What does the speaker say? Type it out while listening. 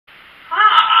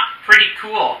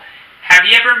cool. Have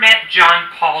you ever met John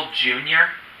Paul Jr.?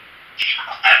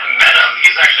 I haven't met him.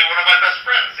 He's actually one of my best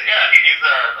friends. Yeah, he's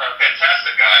a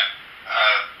fantastic guy.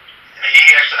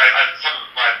 He actually, some of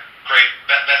my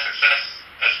best success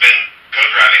has been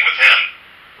co-driving with him.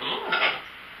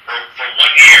 For 1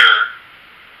 year,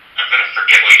 I'm going to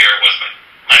forget what year it was, but it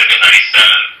might have been 97.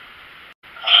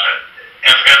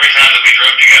 Every time that we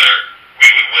drove together, we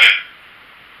would win.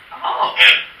 Oh.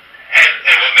 And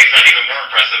what makes that even more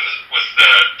impressive was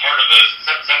the part of those,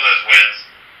 some of those wins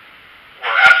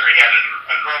were after he had an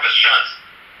enormous shunt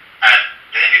at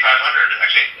the Indy 500,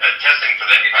 actually testing for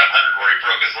the Indy 500 where he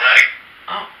broke his leg.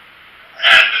 Oh.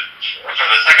 And for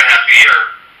the second half of the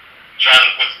year, John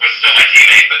was still my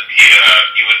teammate, but he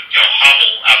would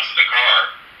hobble out to the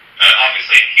car,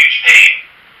 obviously in huge pain.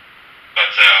 But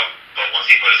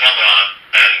once he put his helmet on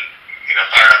and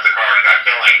fired up the car and got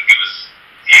going, he was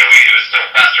still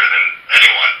faster than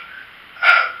anyone.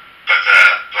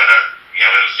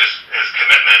 It was just his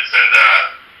commitment and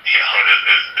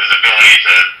his ability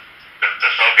to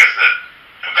focus that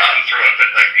got him through it.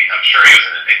 But I'm sure he was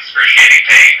in excruciating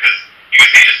pain because you could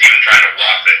see just even trying to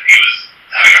walk that he was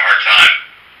having a hard time.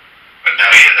 But no,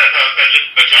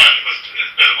 but John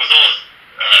was always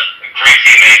a great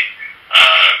teammate,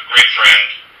 great friend,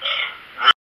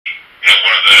 really,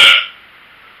 one of the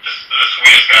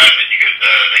sweetest guys that you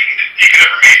could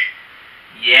ever meet.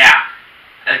 Yeah,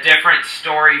 a different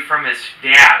story from his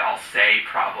dad, I'll say,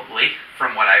 probably,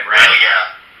 from what I've read. Well,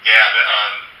 yeah.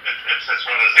 It's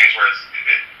one of those things where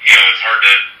it's hard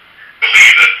to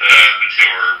believe that the two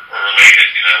are related,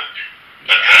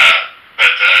 But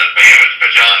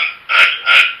John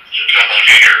Paul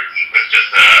Jr. was just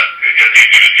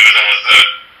he was almost a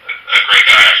great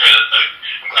guy. Actually,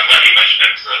 I'm glad you mentioned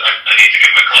him because I need to give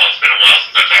him a call. It's been a while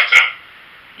since I talked to him.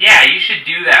 Yeah, you should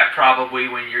do that probably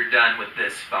when you're done with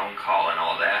this phone call and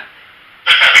all that.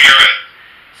 You're right.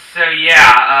 So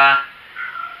yeah,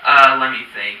 let me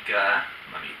think.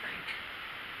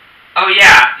 Oh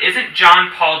yeah, isn't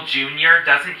John Paul Jr.,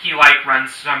 doesn't he run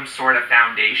some sort of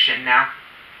foundation now?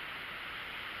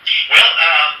 Well,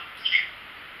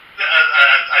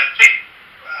 I think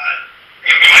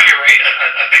you might be right.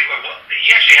 I think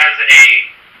he actually has a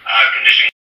condition,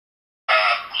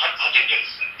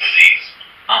 Huntington's disease.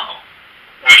 Oh.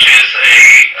 Which is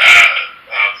a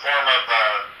form of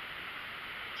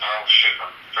I'm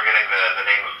forgetting the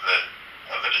name of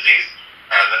the disease.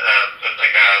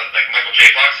 Like Michael J.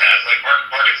 Fox has, like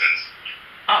Parkinson's.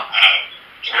 Oh.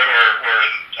 Where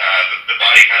the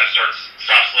body kind of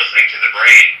stops listening to the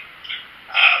brain.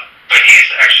 But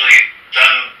he's actually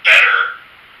done better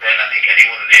than I think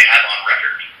anyone that they have on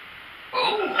record.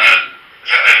 Oh. And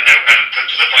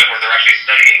to the point where they're actually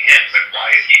studying him. It's like,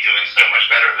 why is he doing so much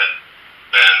better than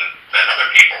other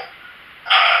people?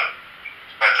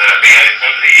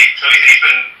 So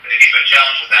he's been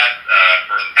challenged with that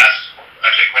for the past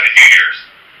actually quite a few years.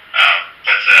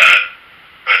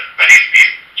 But he's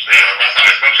last time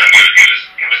I spoke to him, he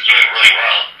was doing really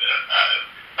well. I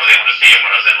was able to see him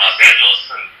when I was in Los Angeles,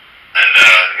 and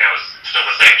it was still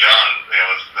the same John,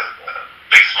 with a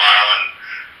big smile and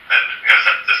it was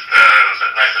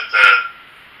nice to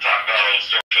talk about old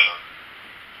stories with him.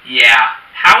 Yeah.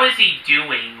 How is he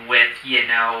doing with,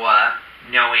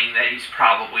 knowing that he's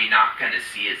probably not going to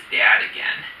see his dad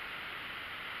again?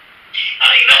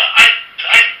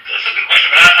 That's a good question,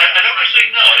 but I don't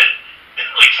actually know. I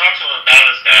didn't really talk to him about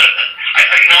his dad.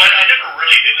 I never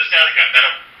really knew his dad. I think I met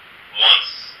him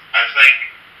once, I think.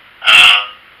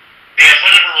 So I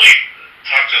never really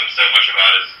talked to him so much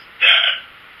about his dad.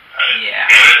 Yeah.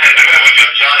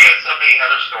 With Johnny had so many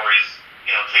other stories,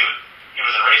 too. He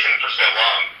was in racing for so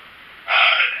long,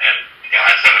 and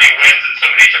had so many wins in so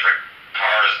many different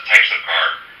cars and types of car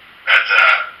that,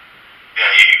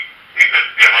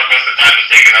 most of the time was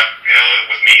taken up,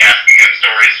 with me asking him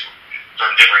stories from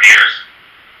different years.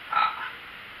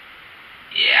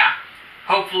 Yeah.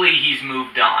 Hopefully he's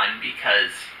moved on,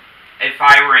 because if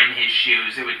I were in his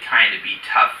shoes, it would kind of be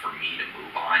tough for me to move